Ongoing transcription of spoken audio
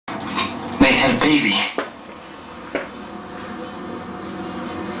Meg had a baby.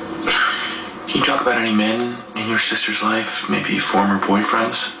 Can you talk about any men in your sister's life? Maybe former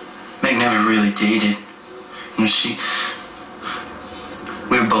boyfriends? Meg never really dated. You know,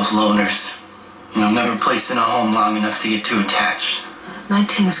 we were both loners. You know, never placed in a home long enough to get too attached.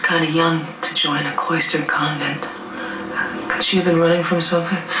 19 is kind of young to join a cloistered convent. Could she have been running from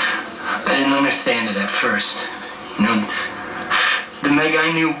something? I didn't understand it at first. You know, the Meg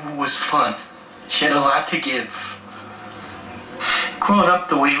I knew was fun. She had a lot to give. Growing up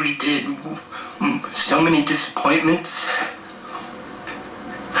the way we did, so many disappointments.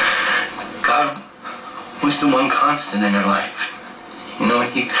 God was the one constant in her life. You know,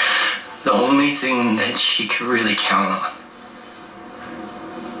 the only thing that she could really count on.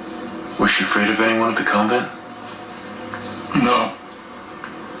 Was she afraid of anyone at the convent? No.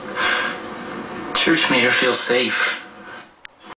 Church made her feel safe.